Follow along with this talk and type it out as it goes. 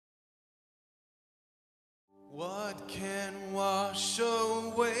What can wash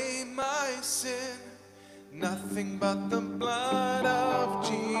away my sin? Nothing but the blood of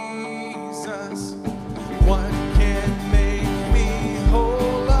Jesus. What can make me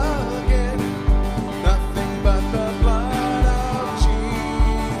whole again? Nothing but the blood of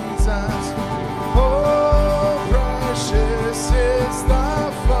Jesus. Oh, precious is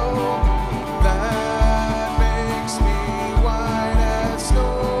the flow that makes me white as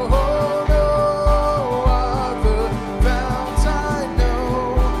snow. No other fount I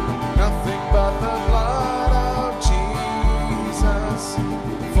know. Nothing but the blood of Jesus.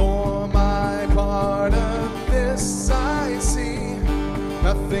 For my part of this I see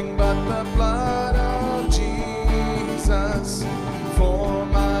nothing but the blood of Jesus. For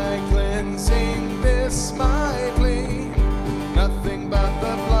my cleansing this my plea, nothing but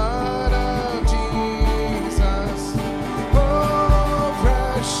the blood of Jesus. Oh,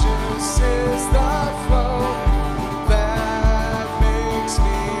 precious is the flow that makes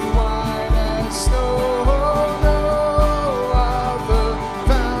me white as snow. No other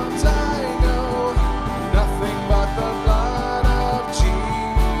fount I know. Nothing but the blood of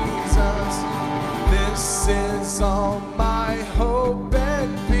Jesus. This is all my hope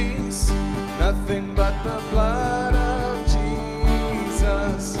and peace. Nothing but the blood of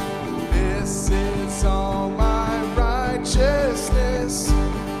Jesus. This is all my righteousness.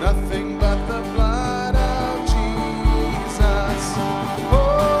 Nothing but the blood of Jesus.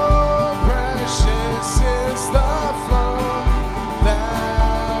 Oh, precious is the flow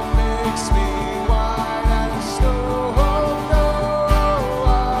that makes me white as snow. No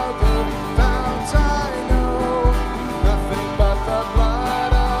other fount I know. Nothing but the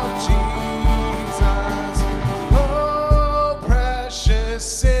blood of Jesus. Oh,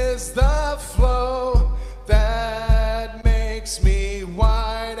 precious is the flow that makes me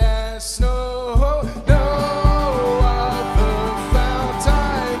white as snow. No other fount I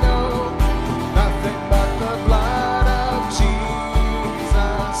know. Nothing but the blood of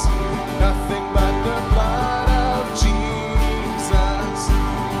Jesus. Nothing but the blood of Jesus.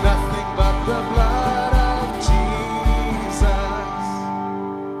 Nothing but the blood of Jesus.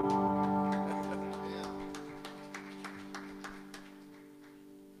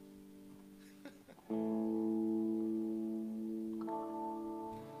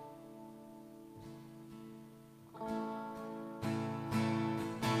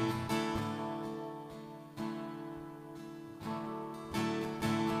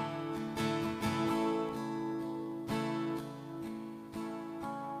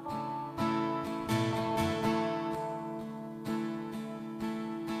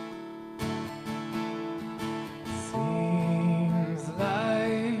 Seems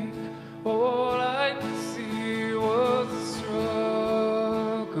like all I could see was a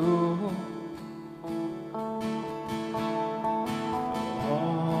struggle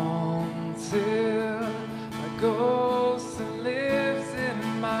until my ghost lives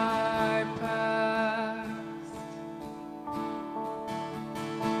in my past,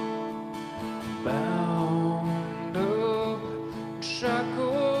 bound up in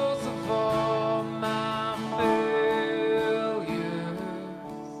shackles of all my failures,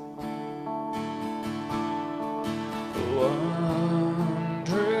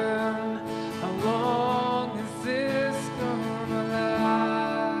 wondering how long is this gonna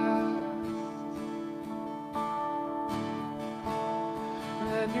last.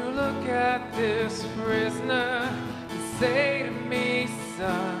 Then you look at this prisoner and say to me,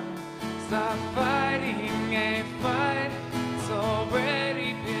 son, stop fighting a fight it's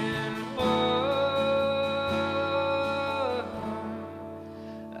already been won.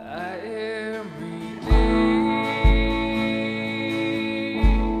 I am redeemed.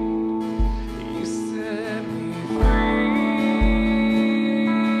 You set me free.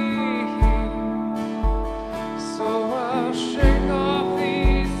 So I'll shake off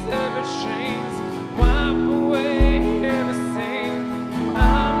these heavy chains, wipe away every stain.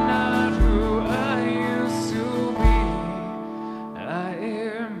 I'm not who I used to be. I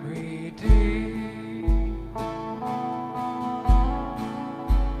am redeemed.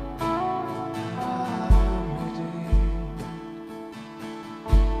 I'm redeemed.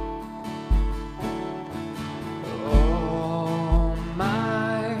 All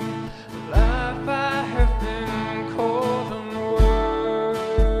my life I have been called unworthy,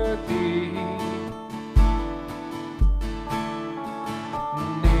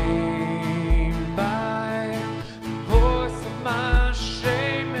 named by the voice of my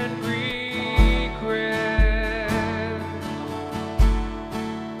shame and regret.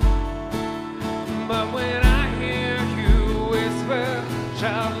 But when I hear you whisper,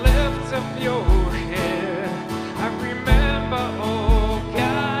 child, lift up your head.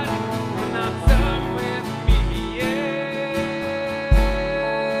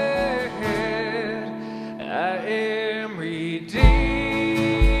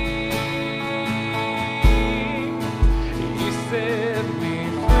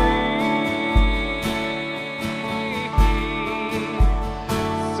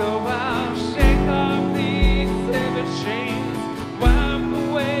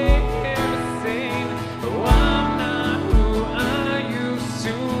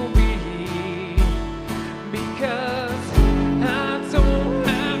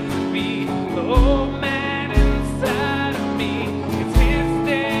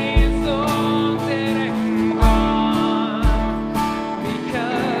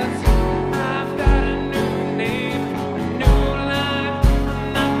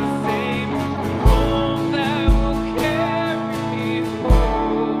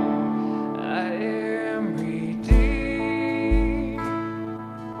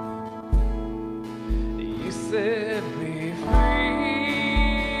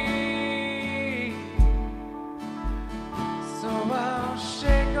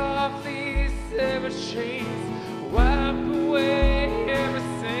 off these severed chains, wipe away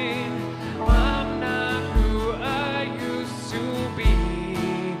everything. I'm not who I used to be.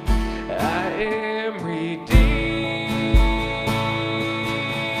 I am redeemed.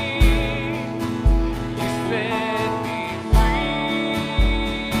 You set me free.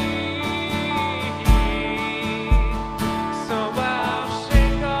 So I'll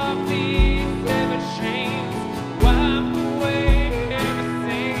shake off these severed chains, wipe away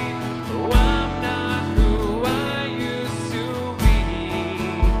everything. Oh, I'm not who I used to be.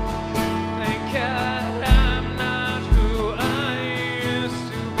 Thank God I'm not who I used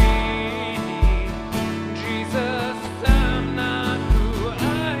to be. Jesus, I'm not who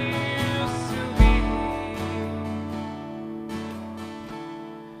I used to be.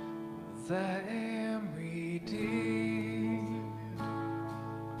 'Cause I am redeemed.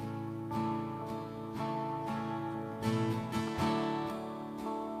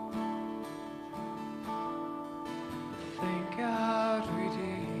 Thank God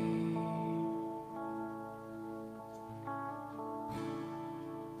redeemed.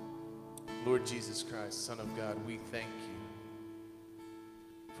 Lord Jesus Christ, Son of God, we thank you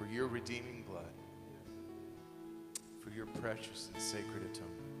for your redeeming blood, for your precious and sacred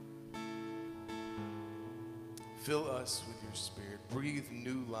atonement. Fill us with your Spirit. Breathe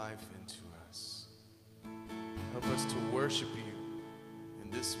new life into us. Help us to worship you in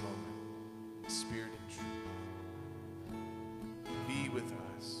this moment, in spirit and truth. Be with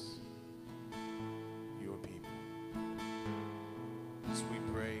us, your people. As we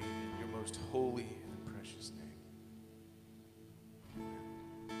pray in your most holy and precious name.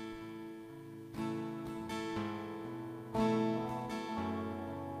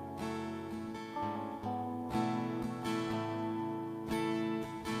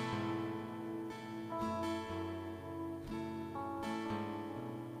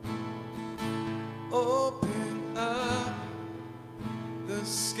 Open up the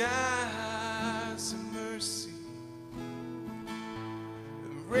skies of mercy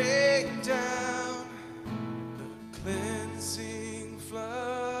and rain down the cleansing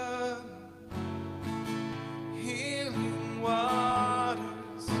flood. Healing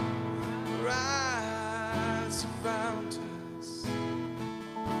waters rise around us.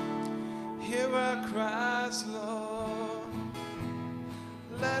 Hear our cries, Lord.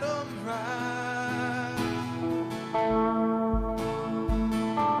 Let them rise.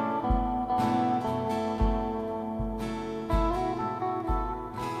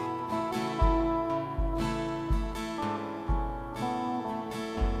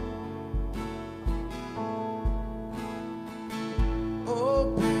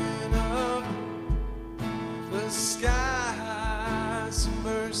 Open up the skies of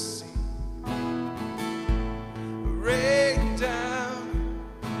mercy. Rain down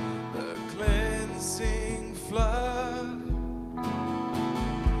the cleansing flood.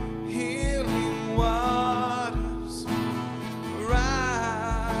 Healing waters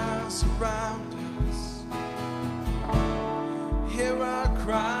rise around us. Hear our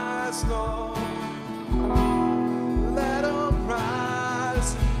cries, Lord. Let them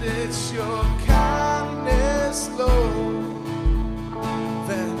rise, and it's your kindness, Lord,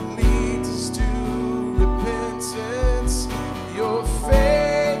 that leads us to repentance. Your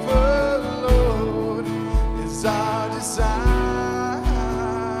favor, Lord, is our desire,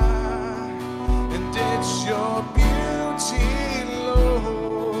 and it's your beauty,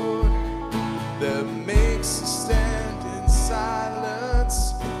 Lord, that makes us stand in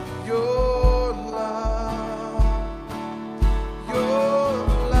silence. Your love,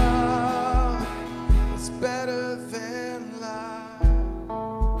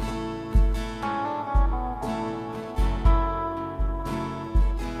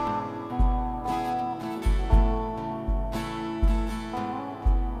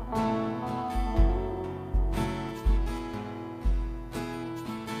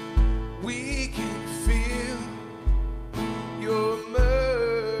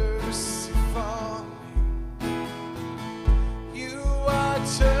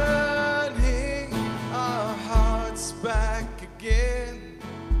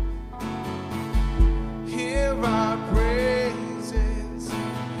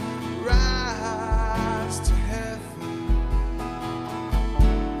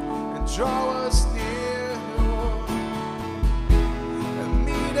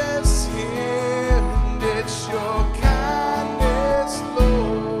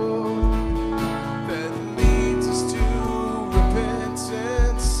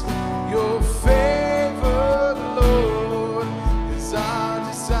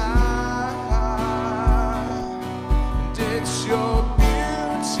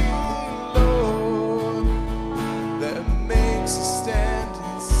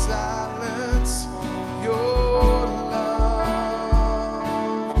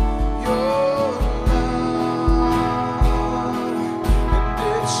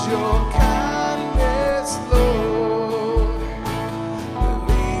 your kindness, Lord, that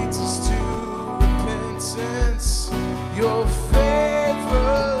leads us to repentance. Your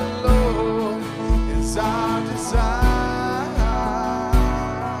favor, Lord, is our desire.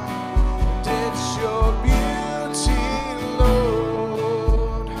 It's your beauty,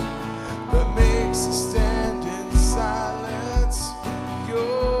 Lord, that makes us stand in silence.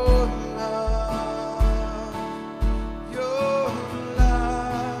 Your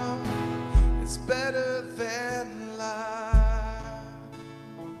love is better than life.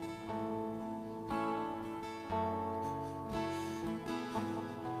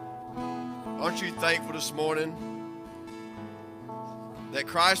 Aren't you thankful this morning that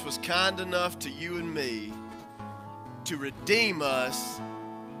Christ was kind enough to you and me to redeem us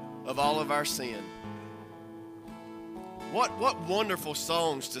of all of our sin? What wonderful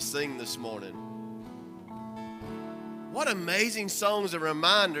songs to sing this morning. What amazing songs and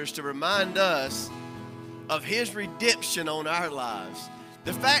reminders to remind us of His redemption on our lives.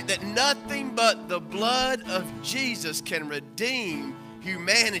 The fact that nothing but the blood of Jesus can redeem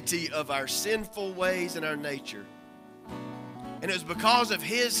humanity of our sinful ways and our nature. And it was because of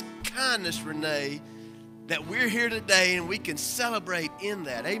His kindness, Renee, that we're here today and we can celebrate in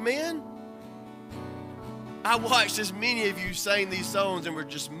that. Amen? I watched as many of you sang these songs and were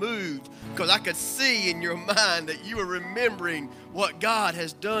just moved because I could see in your mind that you were remembering what God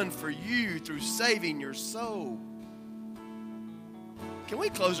has done for you through saving your soul. Can we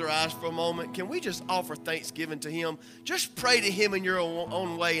close our eyes for a moment? Can we just offer thanksgiving to Him? Just pray to Him in your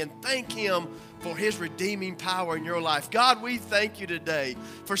own way and thank Him for His redeeming power in your life. God, we thank you today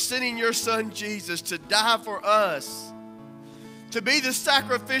for sending your Son Jesus to die for us, to be the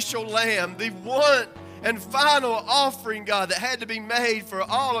sacrificial lamb, the one and final offering, God, that had to be made for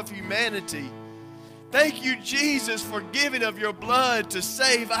all of humanity. Thank you, Jesus, for giving of your blood to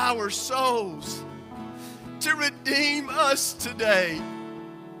save our souls, to redeem us today.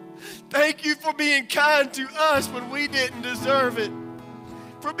 Thank you for being kind to us when we didn't deserve it,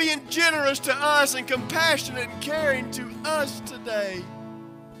 for being generous to us and compassionate and caring to us today.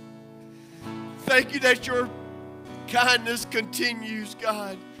 Thank you that your kindness continues,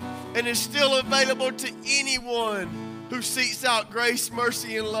 God, and is still available to anyone who seeks out grace,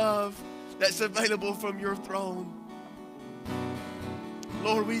 mercy, and love that's available from your throne.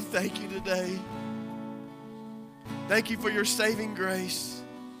 Lord, we thank you today. Thank you for your saving grace,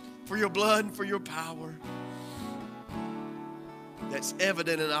 for your blood, and for your power that's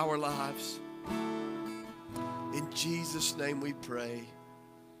evident in our lives. In Jesus' name we pray.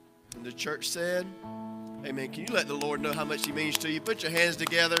 And the church said, amen. Can you let the Lord know how much He means to you? Put your hands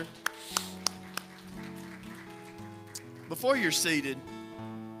together. Before you're seated,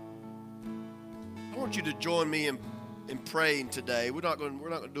 I want you to join me in praying today. We're not going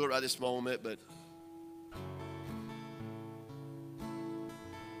to do it right this moment, but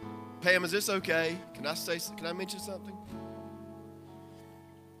Pam, is this okay? Can I mention something?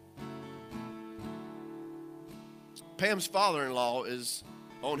 Pam's father-in-law is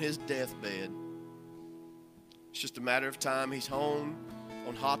on his deathbed. It's just a matter of time. He's home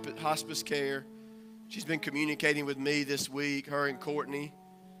on hospice care. She's been communicating with me this week, her and Courtney,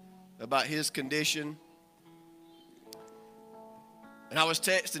 about his condition. And I was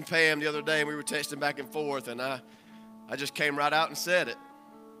texting Pam the other day, and we were texting back and forth, and I just came right out and said it.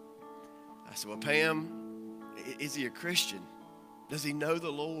 I said, well, Pam, is he a Christian? Does he know the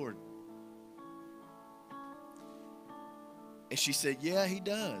Lord? And she said, yeah, he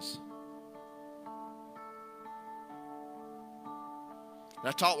does. And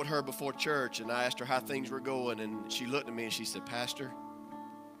I talked with her before church, and I asked her how things were going, and she looked at me and she said, Pastor,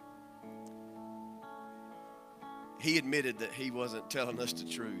 he admitted that he wasn't telling us the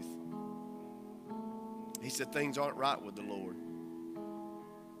truth. He said things aren't right with the Lord.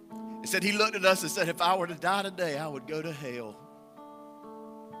 He said he looked at us and said, if I were to die today, I would go to hell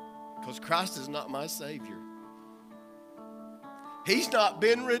because Christ is not my Savior. He's not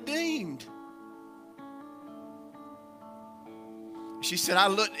been redeemed. She said, I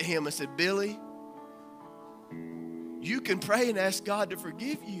looked at him and said, Billy, you can pray and ask God to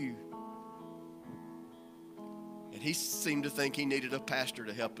forgive you. And he seemed to think he needed a pastor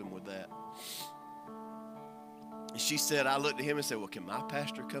to help him with that. And she said, I looked at him and said, well, can my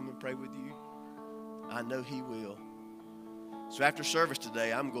pastor come and pray with you? I know he will. So after service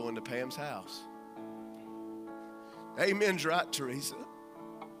today, I'm going to Pam's house. Amen's right, Teresa.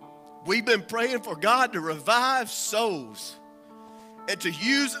 We've been praying for God to revive souls and to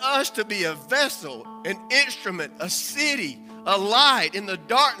use us to be a vessel, an instrument, a city, a light in the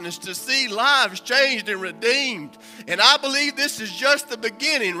darkness to see lives changed and redeemed. And I believe this is just the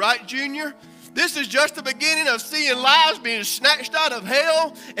beginning, right, Junior? This is just the beginning of seeing lives being snatched out of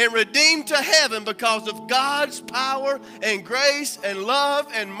hell and redeemed to heaven because of God's power and grace and love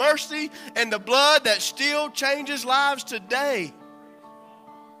and mercy and the blood that still changes lives today.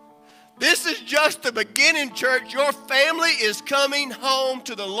 This is just the beginning, church. Your family is coming home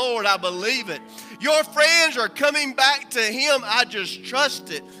to the Lord. I believe it. Your friends are coming back to Him. I just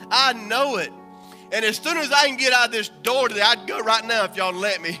trust it. I know it. And as soon as I can get out of this door today, I'd go right now if y'all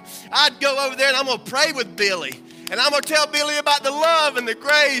let me. I'd go over there and I'm going to pray with Billy. And I'm going to tell Billy about the love and the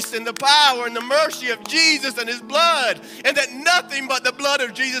grace and the power and the mercy of Jesus and His blood. And that nothing but the blood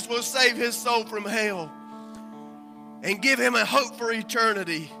of Jesus will save his soul from hell. And give him a hope for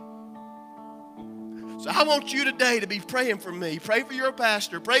eternity. So I want you today to be praying for me. Pray for your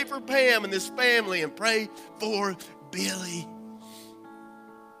pastor. Pray for Pam and this family. And pray for Billy.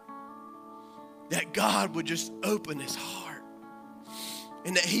 That God would just open his heart.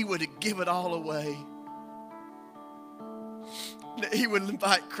 And that He would give it all away. That He would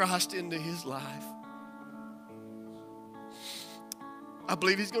invite Christ into his life. I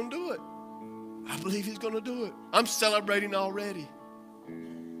believe He's going to do it. I believe He's going to do it. I'm celebrating already.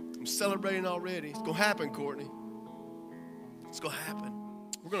 I'm celebrating already. It's going to happen, Courtney. It's going to happen.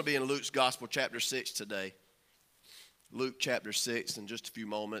 We're going to be in Luke's Gospel, chapter 6 today. Luke chapter 6 in just a few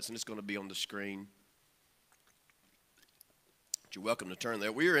moments, and it's going to be on the screen. But you're welcome to turn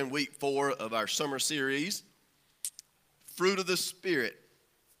there. We're in week 4 of our summer series, Fruit of the Spirit.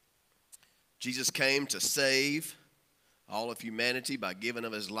 Jesus came to save all of humanity by giving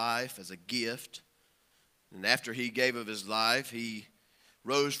of His life as a gift. And after He gave of His life, He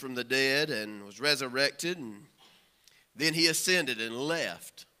rose from the dead and was resurrected, and then He ascended and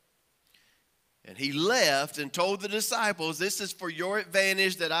left. And He left and told the disciples, this is for your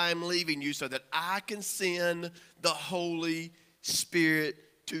advantage that I am leaving you so that I can send the Holy Spirit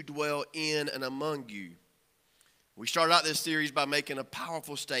to dwell in and among you. We started out this series by making a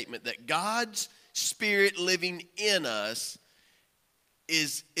powerful statement that God's Spirit living in us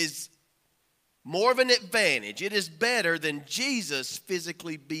is more of an advantage. It is better than Jesus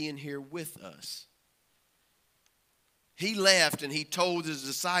physically being here with us. He left and He told His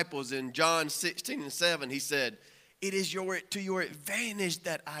disciples in John 16:7, He said, it is to your advantage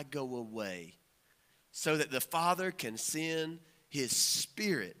that I go away so that the Father can send His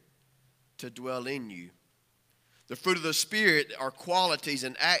Spirit to dwell in you. The fruit of the Spirit are qualities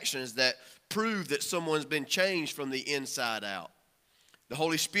and actions that prove that someone's been changed from the inside out. The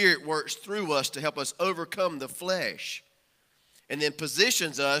Holy Spirit works through us to help us overcome the flesh and then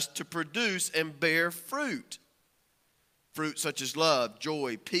positions us to produce and bear fruit. Fruit such as love,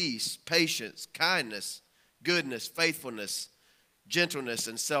 joy, peace, patience, kindness, goodness, faithfulness, gentleness,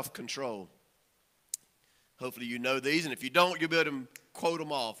 and self-control. Hopefully you know these, and if you don't, you'll be able to quote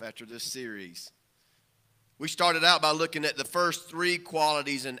them off after this series. We started out by looking at the first 3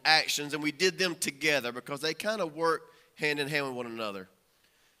 qualities and actions, and we did them together because they kind of work hand in hand with one another.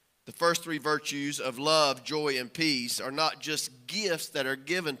 The first 3 virtues of love, joy, and peace are not just gifts that are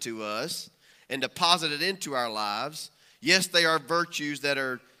given to us and deposited into our lives. Yes, they are virtues that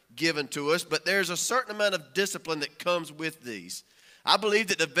are given to us, but there's a certain amount of discipline that comes with these. I believe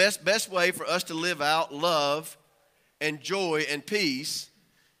that the best way for us to live out love and joy and peace,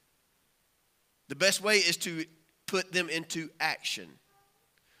 the best way is to put them into action.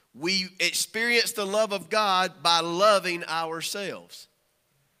 We experience the love of God by loving ourselves,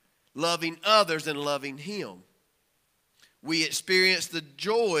 loving others, and loving Him. We experience the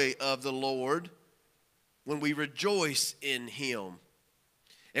joy of the Lord when we rejoice in Him.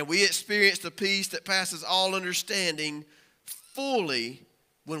 And we experience the peace that passes all understanding fully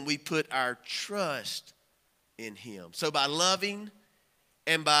when we put our trust in Him. So by loving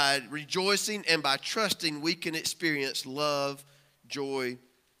and by rejoicing and by trusting, we can experience love, joy,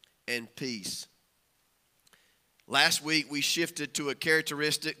 and peace. Last week, we shifted to a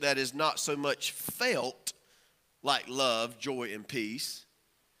characteristic that is not so much felt like love, joy, and peace.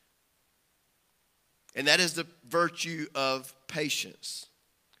 And that is the virtue of patience.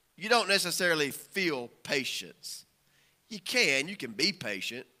 You don't necessarily feel patience. You can be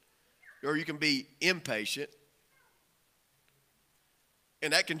patient, or you can be impatient.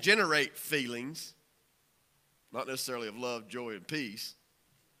 And that can generate feelings, not necessarily of love, joy, and peace.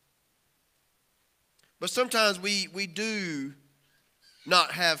 But sometimes we do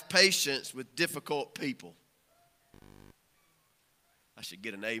not have patience with difficult people. I should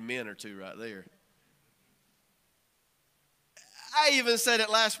get an amen or two right there. I even said it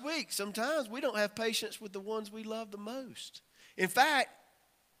last week. Sometimes we don't have patience with the ones we love the most. In fact,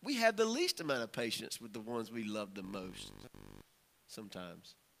 we have the least amount of patience with the ones we love the most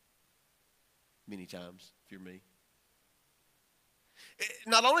sometimes. Many times, if you're me.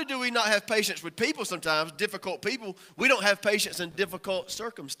 Not only do we not have patience with people sometimes, difficult people, we don't have patience in difficult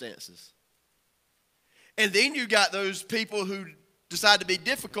circumstances. And then you got those people who decide to be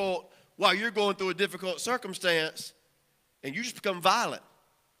difficult while you're going through a difficult circumstance, and you just become violent.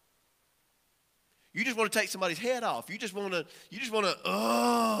 You just want to take somebody's head off. You just want to,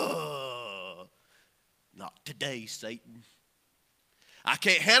 not today, Satan. I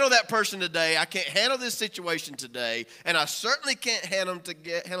can't handle that person today. I can't handle this situation today. And I certainly can't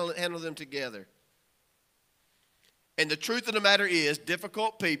handle them together. And the truth of the matter is,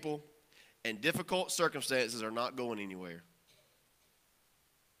 difficult people and difficult circumstances are not going anywhere.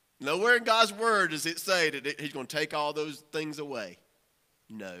 Nowhere in God's word does it say that he's going to take all those things away.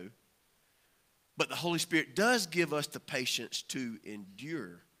 No. But the Holy Spirit does give us the patience to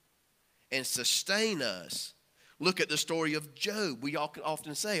endure and sustain us. Look at the story of Job. We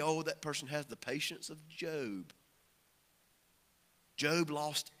often say, oh, that person has the patience of Job. Job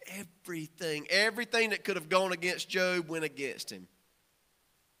lost everything. Everything that could have gone against Job went against him.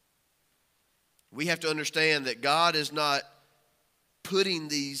 We have to understand that God is not putting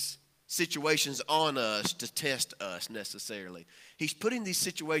these situations on us to test us necessarily. He's putting these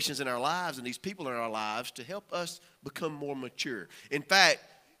situations in our lives and these people in our lives to help us become more mature. In fact,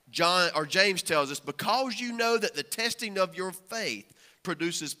 James tells us, because you know that the testing of your faith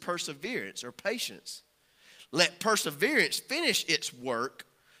produces perseverance or patience, let perseverance finish its work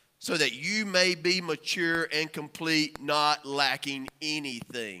so that you may be mature and complete, not lacking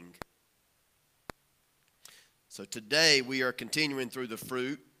anything. So today we are continuing through the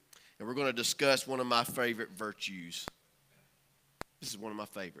fruit, and we're going to discuss one of my favorite virtues. This is one of my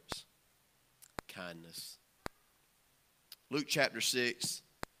favorites. Kindness. Luke chapter 6.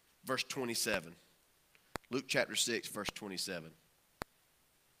 Verse 27. Luke chapter 6, verse 27.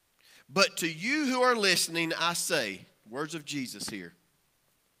 But to you who are listening, I say, words of Jesus here,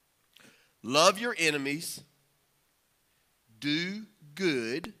 love your enemies, do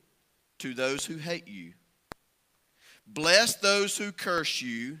good to those who hate you, bless those who curse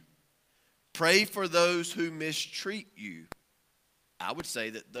you, pray for those who mistreat you. I would say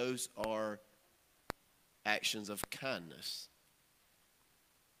that those are actions of kindness.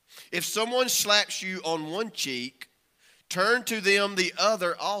 If someone slaps you on one cheek, turn to them the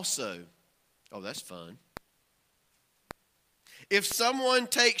other also. Oh, that's fun. If someone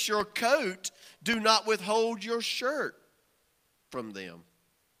takes your coat, do not withhold your shirt from them.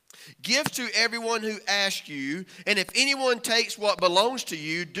 Give to everyone who asks you, and if anyone takes what belongs to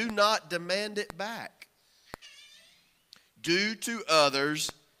you, do not demand it back. Do to others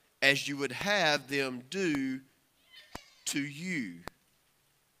as you would have them do to you.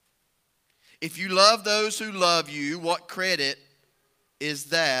 If you love those who love you, what credit is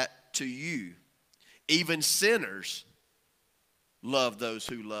that to you? Even sinners love those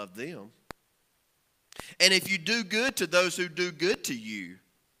who love them. And if you do good to those who do good to you,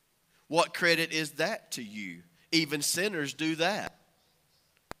 what credit is that to you? Even sinners do that.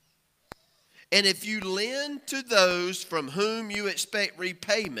 And if you lend to those from whom you expect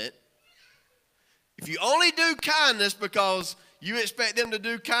repayment, if you only do kindness because you expect them to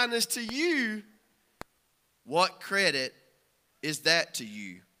do kindness to you, what credit is that to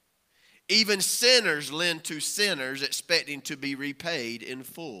you? Even sinners lend to sinners, expecting to be repaid in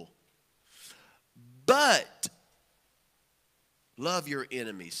full. But love your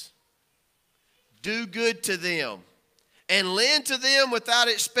enemies. Do good to them. And lend to them without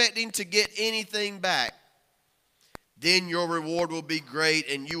expecting to get anything back. Then your reward will be great,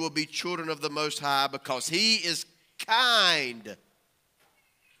 and you will be children of the Most High, because He is kind.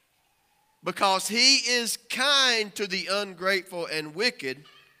 Because He is kind to the ungrateful and wicked.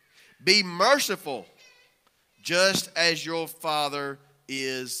 Be merciful, just as your Father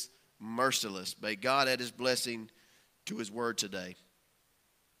is merciless. May God add His blessing to His word today.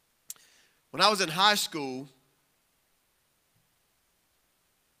 When I was in high school,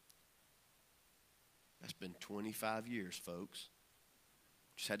 that's been 25 years, folks.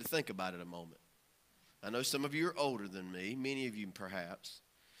 Just had to think about it a moment. I know some of you are older than me, many of you perhaps.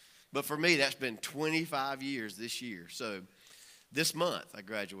 But for me, that's been 25 years this year. So this month, I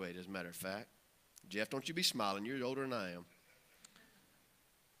graduated, as a matter of fact. Jeff, don't you be smiling. You're older than I am.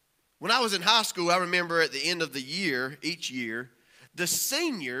 When I was in high school, I remember at the end of the year, each year, the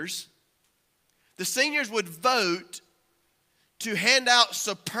seniors would vote to hand out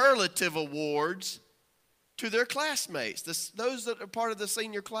superlative awards to their classmates, those that are part of the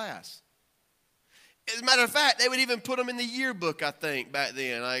senior class. As a matter of fact, they would even put them in the yearbook, I think, back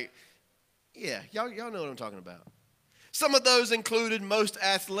then. Like, yeah, y'all know what I'm talking about. Some of those included most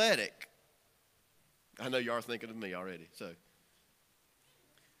athletic. I know you are thinking of me already. So,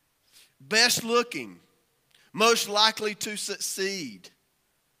 best looking, most likely to succeed,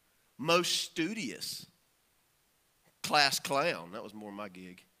 most studious, class clown. That was more my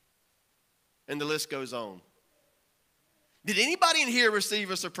gig. And the list goes on. Did anybody in here receive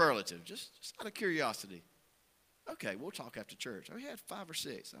a superlative? Just out of curiosity. Okay, we'll talk after church. Oh, we had 5 or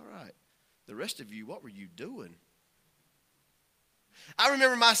 6. All right. The rest of you, what were you doing? I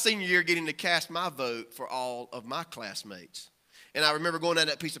remember my senior year getting to cast my vote for all of my classmates. And I remember going down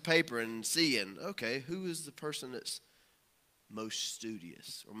that piece of paper and seeing, okay, who is the person that's most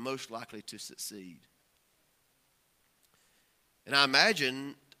studious or most likely to succeed? And I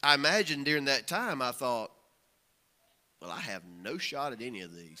imagine during that time, I thought, well, I have no shot at any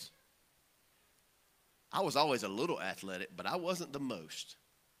of these. I was always a little athletic, but I wasn't the most.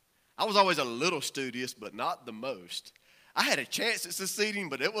 I was always a little studious, but not the most. I had a chance at succeeding,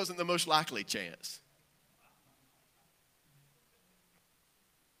 but it wasn't the most likely chance.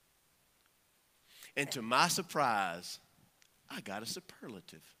 And to my surprise, I got a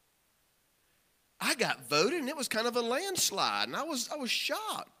superlative. I got voted, and it was kind of a landslide, and I was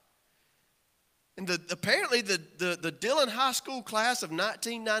shocked. And apparently the Dillon High School class of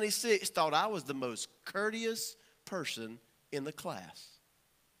 1996 thought I was the most courteous person in the class.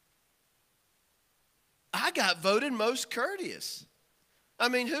 I got voted most courteous. I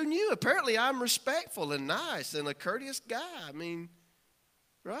mean, who knew? Apparently I'm respectful and nice and a courteous guy. I mean,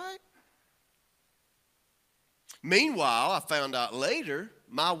 right? Meanwhile, I found out later,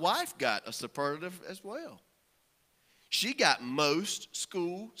 my wife got a superlative as well. She got most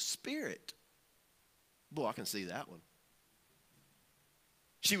school spirit. Boy, I can see that one.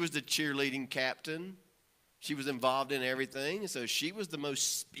 She was the cheerleading captain. She was involved in everything, and so she was the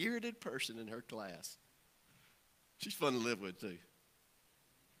most spirited person in her class. She's fun to live with, too.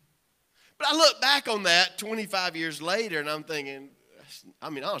 But I look back on that 25 years later, and I'm thinking, I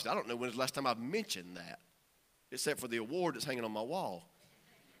mean, honestly, I don't know when was the last time I've mentioned that, except for the award that's hanging on my wall.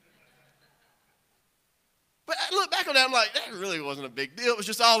 But I look back on that, I'm like, that really wasn't a big deal. It was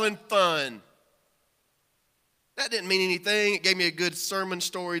just all in fun. That didn't mean anything. It gave me a good sermon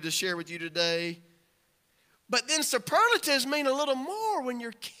story to share with you today. But then superlatives mean a little more when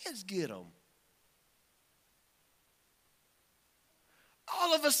your kids get them.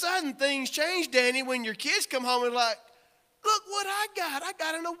 All of a sudden, things change, Danny, when your kids come home and like, look what I got. I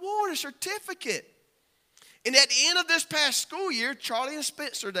got an award, a certificate. And at the end of this past school year, Charlie and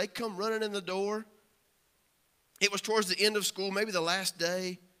Spencer, they come running in the door. It was towards the end of school, maybe the last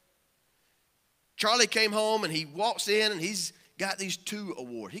day. Charlie came home and he walks in and he's got these 2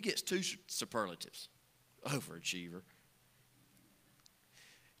 awards. He gets 2 superlatives. Overachiever.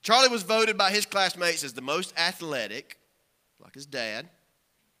 Charlie was voted by his classmates as the most athletic, like his dad,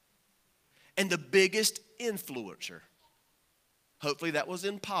 and the biggest influencer. Hopefully that was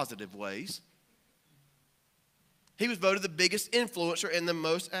in positive ways. He was voted the biggest influencer and the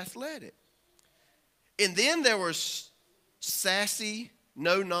most athletic. And then there was sassy,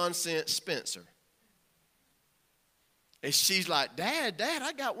 no-nonsense Spencer. And she's like, Dad,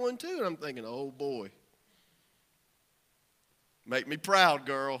 I got one too. And I'm thinking, oh boy. Make me proud,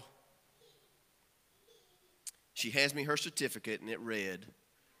 girl. She hands me her certificate and it read,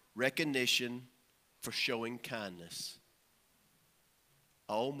 recognition for showing kindness.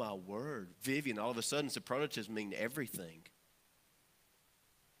 Oh my word. Vivian, all of a sudden superlatives mean everything.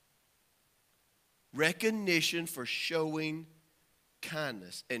 Recognition for showing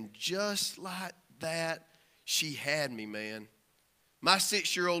kindness. And just like that, she had me, man. My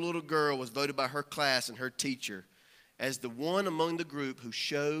 6-year-old little girl was voted by her class and her teacher as the one among the group who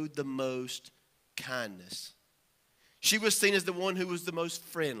showed the most kindness. She was seen as the one who was the most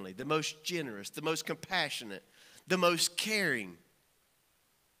friendly, the most generous, the most compassionate, the most caring.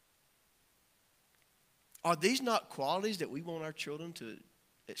 Are these not qualities that we want our children to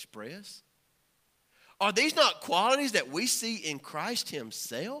express? Are these not qualities that we see in Christ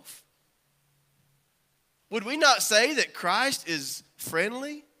himself? Would we not say that Christ is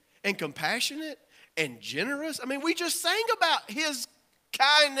friendly and compassionate and generous? I mean, we just sang about his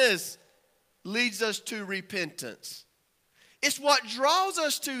kindness leads us to repentance. It's what draws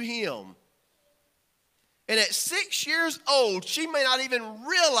us to him. And at 6 years old, she may not even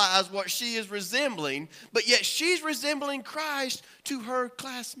realize what she is resembling, but yet she's resembling Christ to her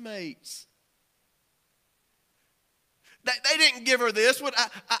classmates. They didn't give her this.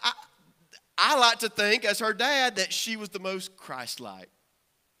 I like to think, as her dad, that she was the most Christ-like.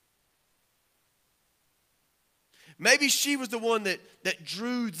 Maybe she was the one that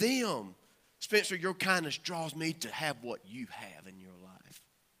drew them. Spencer, your kindness draws me to have what you have in your life.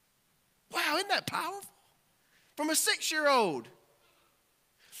 Wow, isn't that powerful? From a 6-year-old.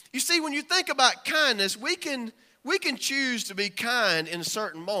 You see, when you think about kindness, we can choose to be kind in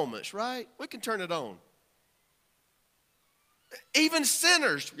certain moments, right? We can turn it on. Even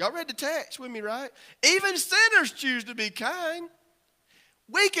sinners, y'all read the text with me, right? Even sinners choose to be kind.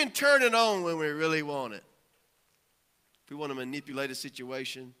 We can turn it on when we really want it. If we want to manipulate a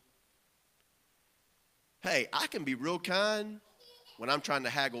situation. Hey, I can be real kind when I'm trying to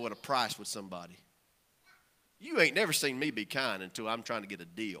haggle at a price with somebody. You ain't never seen me be kind until I'm trying to get a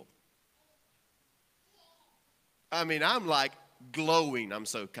deal. I mean, I'm like glowing, I'm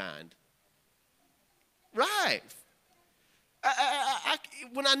so kind. Right.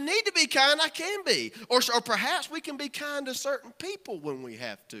 When I need to be kind, I can be. Or perhaps we can be kind to certain people when we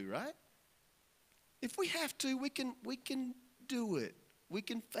have to, right? If we have to, we can do it. We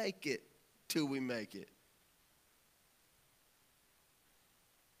can fake it till we make it.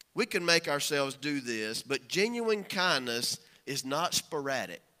 We can make ourselves do this, but genuine kindness is not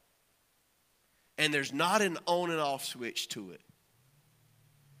sporadic. And there's not an on and off switch to it.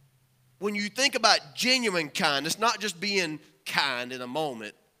 When you think about genuine kindness, not just being kind in a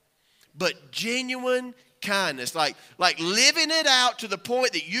moment, but genuine kindness, like living it out to the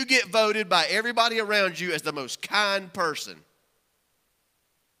point that you get voted by everybody around you as the most kind person.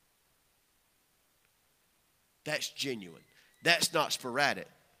 That's genuine. That's not sporadic.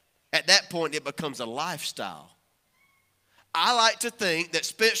 At that point, it becomes a lifestyle. I like to think that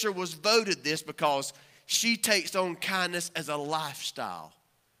Spencer was voted this because she takes on kindness as a lifestyle,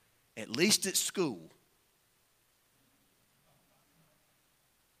 at least at school.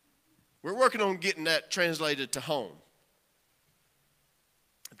 We're working on getting that translated to home.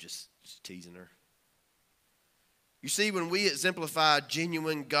 I'm just teasing her. You see, when we exemplify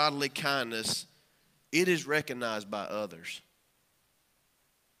genuine godly kindness, it is recognized by others.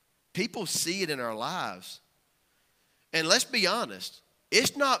 People see it in our lives. And let's be honest,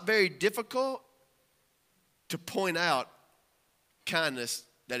 it's not very difficult to point out kindness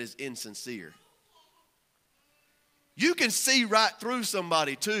that is insincere. You can see right through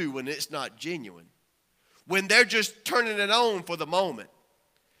somebody too when it's not genuine. When they're just turning it on for the moment.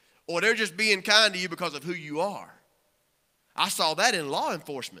 Or they're just being kind to you because of who you are. I saw that in law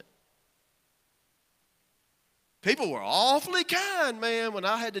enforcement. People were awfully kind, man, when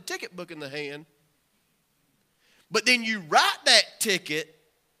I had the ticket book in the hand. But then you write that ticket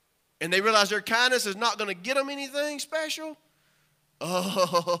and they realize their kindness is not going to get them anything special.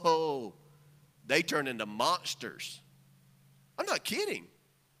 Oh, they turn into monsters. I'm not kidding.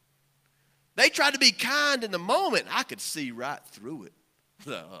 They tried to be kind in the moment. I could see right through it.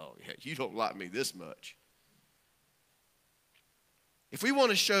 Oh, yeah, you don't like me this much. If we want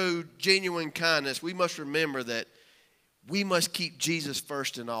to show genuine kindness, we must remember that we must keep Jesus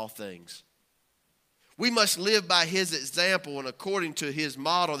first in all things. We must live by his example and according to his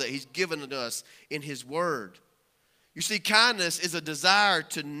model that he's given us in his word. You see, kindness is a desire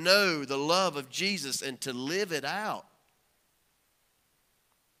to know the love of Jesus and to live it out.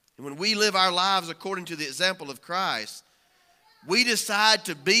 And when we live our lives according to the example of Christ, we decide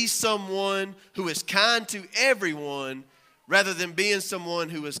to be someone who is kind to everyone rather than being someone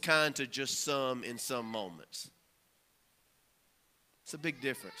who is kind to just some in some moments. It's a big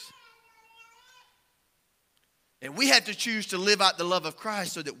difference. And we have to choose to live out the love of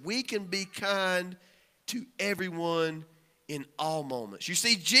Christ so that we can be kind to everyone in all moments. You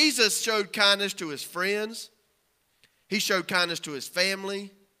see, Jesus showed kindness to his friends. He showed kindness to his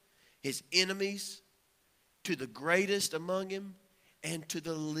family, his enemies, to the greatest among him, and to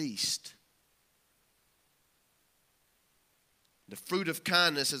the least. The fruit of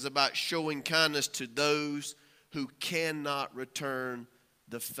kindness is about showing kindness to those who cannot return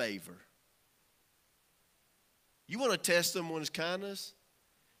the favor. You want to test someone's kindness?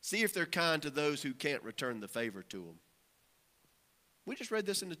 See if they're kind to those who can't return the favor to them. We just read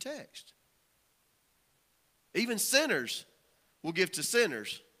this in the text. Even sinners will give to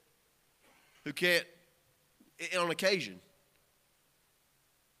sinners who can't on occasion.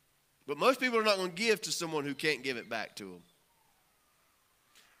 But most people are not going to give to someone who can't give it back to them.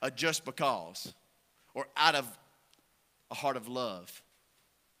 Just because, or out of a heart of love.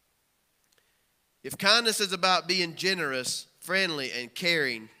 If kindness is about being generous, friendly, and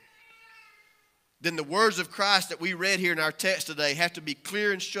caring, then the words of Christ that we read here in our text today have to be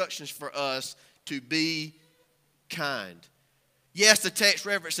clear instructions for us to be kind. Yes, the text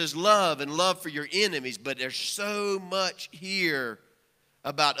references love and love for your enemies, but there's so much here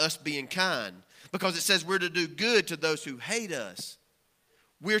about us being kind. because it says we're to do good to those who hate us.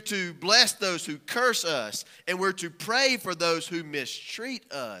 We're to bless those who curse us, and we're to pray for those who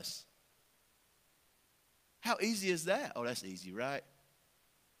mistreat us. How easy is that? Oh, that's easy, right?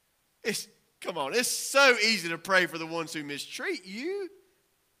 Come on, it's so easy to pray for the ones who mistreat you.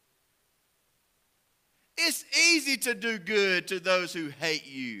 It's easy to do good to those who hate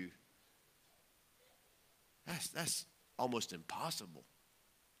you. That's almost impossible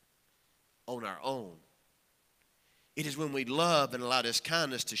on our own. It is when we love and allow this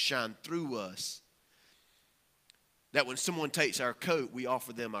kindness to shine through us that when someone takes our coat, we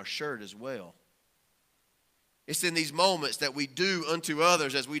offer them our shirt as well. It's in these moments that we do unto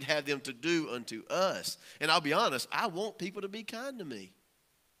others as we'd have them to do unto us. And I'll be honest, I want people to be kind to me.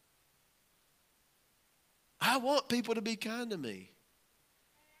 I want people to be kind to me.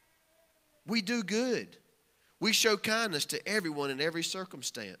 We do good. We show kindness to everyone in every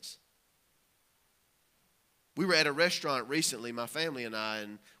circumstance. We were at a restaurant recently, my family and I,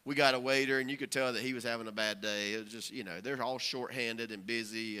 and we got a waiter, and you could tell that he was having a bad day. It was just, they're all short-handed and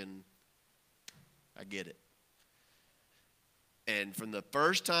busy, and I get it. And from the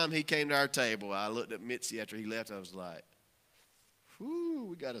first time he came to our table, I looked at Mitzi after he left. I was like, whew,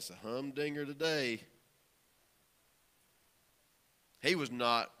 we got us a humdinger today. He was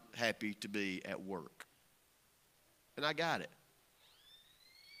not happy to be at work. And I got it.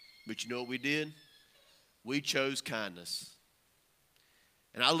 But you know what we did? We chose kindness.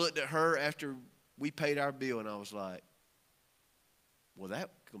 And I looked at her after we paid our bill, and I was like, well, that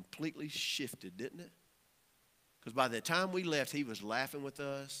completely shifted, didn't it? Because by the time we left, he was laughing with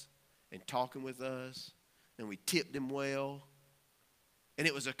us and talking with us, and we tipped him well. And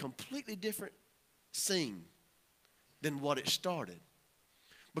it was a completely different scene than what it started.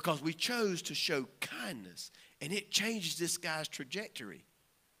 Because we chose to show kindness, and it changed this guy's trajectory.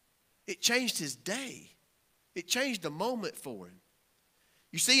 It changed his day. It changed the moment for him.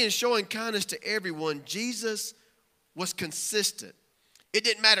 You see, in showing kindness to everyone, Jesus was consistent. It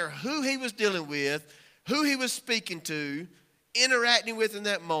didn't matter who he was dealing with, who he was speaking to, interacting with in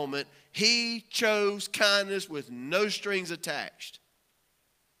that moment. He chose kindness with no strings attached.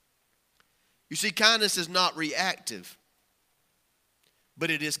 You see, kindness is not reactive, but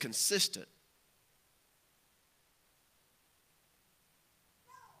it is consistent.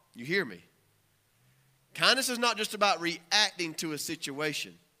 You hear me? Kindness is not just about reacting to a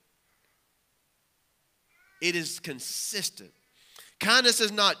situation. It is consistent. Kindness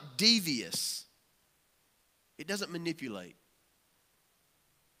is not devious. It doesn't manipulate.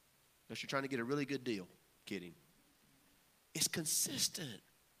 Unless you're trying to get a really good deal. Kidding. It's consistent.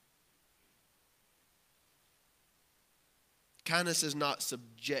 Kindness is not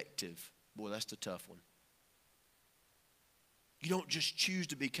subjective. Boy, that's the tough one. You don't just choose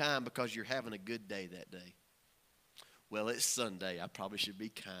to be kind because you're having a good day that day. Well, it's Sunday. I probably should be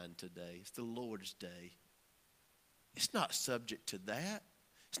kind today. It's the Lord's day. It's not subject to that.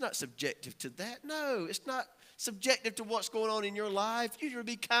 It's not subjective to that. No, it's not subjective to what's going on in your life. You should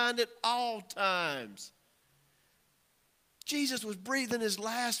be kind at all times. Jesus was breathing his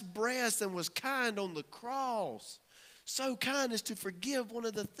last breath and was kind on the cross. So kind as to forgive one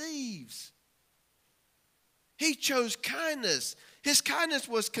of the thieves. He chose kindness. His kindness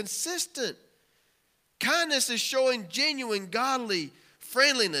was consistent. Kindness is showing genuine, godly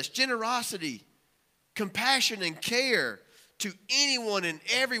friendliness, generosity, compassion, and care to anyone and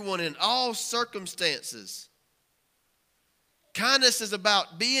everyone in all circumstances. Kindness is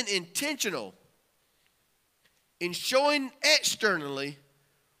about being intentional in showing externally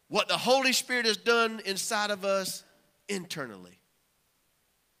what the Holy Spirit has done inside of us internally.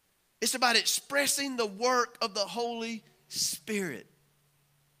 It's about expressing the work of the Holy Spirit.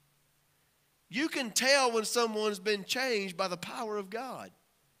 You can tell when someone's been changed by the power of God.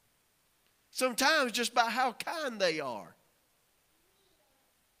 Sometimes just by how kind they are.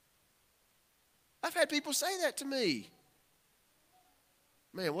 I've had people say that to me.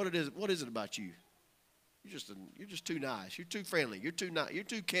 Man, what is it about you? You're just too nice. You're too friendly. You're too nice. You're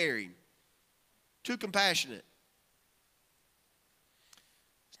too caring. Too compassionate.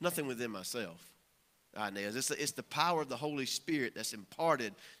 It's nothing within myself. It's the power of the Holy Spirit that's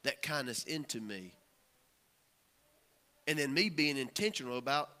imparted that kindness into me. And then me being intentional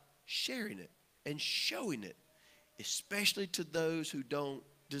about sharing it and showing it, especially to those who don't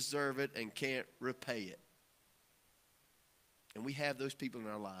deserve it and can't repay it. And we have those people in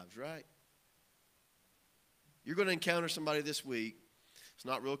our lives, right? You're going to encounter somebody this week that's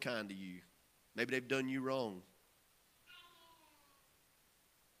not real kind to you. Maybe they've done you wrong.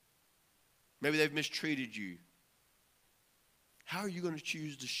 Maybe they've mistreated you. How are you going to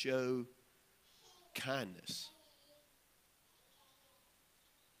choose to show kindness.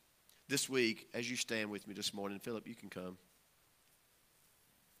 This week, as you stand with me this morning, Philip, you can come.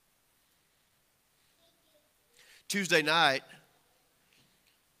 Tuesday night,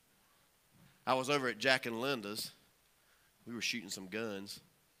 I was over at Jack and Linda's. We were shooting some guns.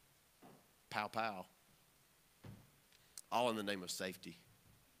 Pow, pow. All in the name of safety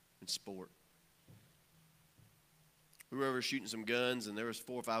and sport. We were over shooting some guns, and there was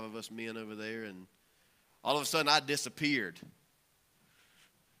 4 or 5 of us men over there, and all of a sudden I disappeared.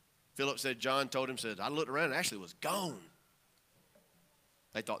 Philip said, John told him, said, I looked around and actually was gone.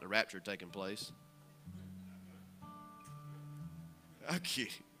 They thought the rapture had taken place. I'm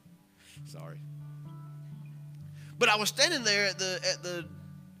kidding. Sorry. But I was standing there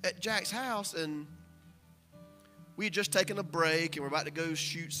at Jack's house, and we had just taken a break, and we're about to go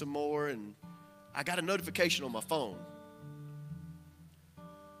shoot some more, and I got a notification on my phone.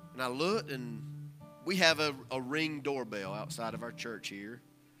 And I looked, and we have a Ring doorbell outside of our church here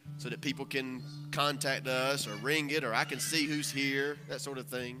so that people can contact us or ring it, or I can see who's here, that sort of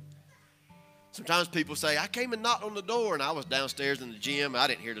thing. Sometimes people say, I came and knocked on the door, and I was downstairs in the gym. I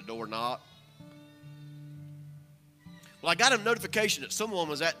didn't hear the door knock. Well, I got a notification that someone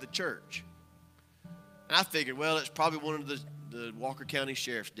was at the church. And I figured, well, it's probably one of the Walker County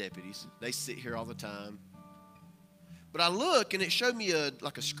Sheriff's deputies. They sit here all the time. But I look, and it showed me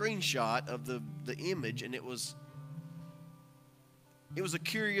like a screenshot of the image, and it was a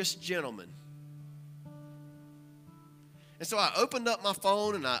curious gentleman. And so I opened up my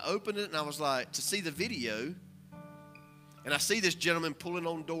phone, and I opened it, and I was like, to see the video. And I see this gentleman pulling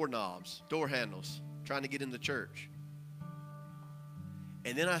on doorknobs, door handles, trying to get in the church.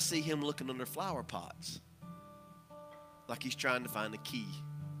 And then I see him looking under flower pots, like he's trying to find a key,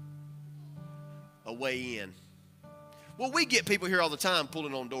 a way in. Well, we get people here all the time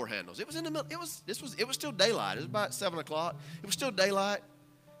pulling on door handles. It was in the middle. It was still daylight. It was about 7 o'clock. It was still daylight.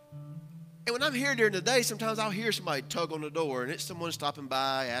 And when I'm here during the day, sometimes I'll hear somebody tug on the door, and it's someone stopping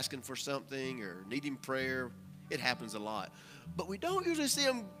by asking for something or needing prayer. It happens a lot. But we don't usually see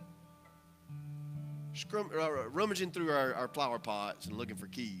them rummaging through our flower pots and looking for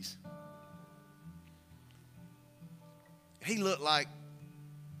keys. He looked like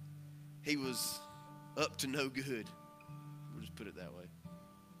he was up to no good. We'll just put it that way.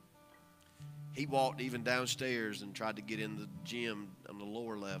 He walked even downstairs and tried to get in the gym on the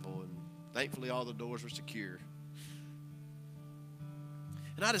lower level, and thankfully all the doors were secure.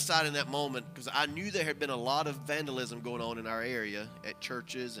 And I decided in that moment, because I knew there had been a lot of vandalism going on in our area at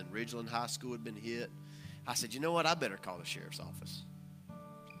churches, and Ridgeland High School had been hit. I said, you know what, I better call the sheriff's office.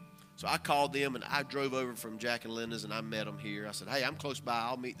 So I called them, and I drove over from Jack and Linda's, and I met them here. I said, hey, I'm close by.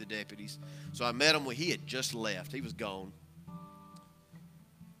 I'll meet the deputies. So I met him when he had just left. He was gone.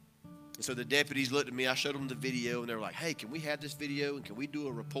 And so the deputies looked at me. I showed them the video, and they were like, hey, can we have this video, and can we do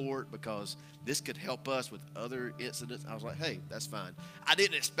a report, because this could help us with other incidents? I was like, hey, that's fine. I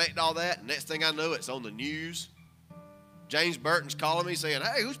didn't expect all that. Next thing I know, it's on the news. James Burton's calling me saying,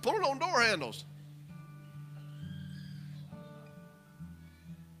 hey, who's pulling on door handles?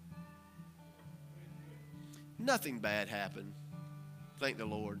 Nothing bad happened. Thank the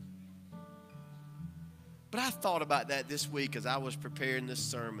Lord. But I thought about that this week as I was preparing this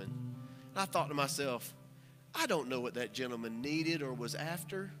sermon. And I thought to myself, I don't know what that gentleman needed or was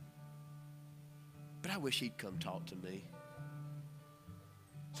after, but I wish he'd come talk to me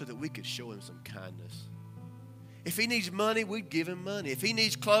so that we could show him some kindness. If he needs money, we'd give him money. If he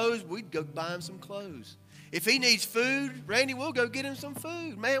needs clothes, we'd go buy him some clothes. If he needs food, Randy, we'll go get him some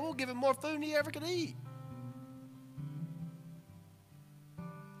food. Man, we'll give him more food than he ever could eat.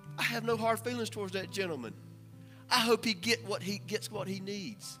 I have no hard feelings towards that gentleman. I hope he gets what he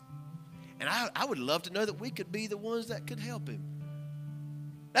needs. And I would love to know that we could be the ones that could help him.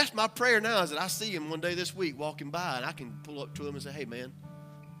 That's my prayer now, is that I see him one day this week walking by, and I can pull up to him and say, hey, man,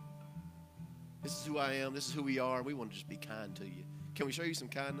 this is who I am. This is who we are. And we want to just be kind to you. Can we show you some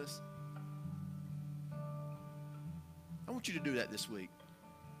kindness? I want you to do that this week.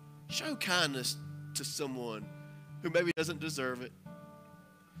 Show kindness to someone who maybe doesn't deserve it.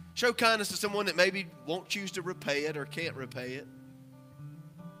 Show kindness to someone that maybe won't choose to repay it or can't repay it.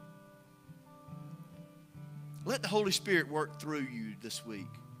 Let the Holy Spirit work through you this week.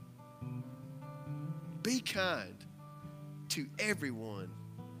 Be kind to everyone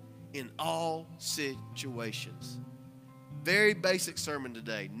in all situations. Very basic sermon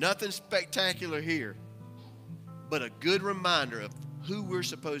today. Nothing spectacular here, but a good reminder of who we're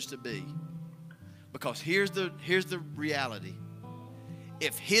supposed to be. Because here's the reality.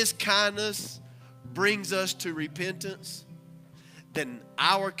 If his kindness brings us to repentance, then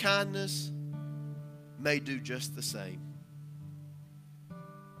our kindness may do just the same.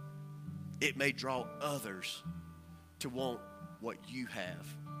 It may draw others to want what you have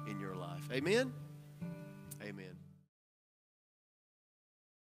in your life. Amen? Amen.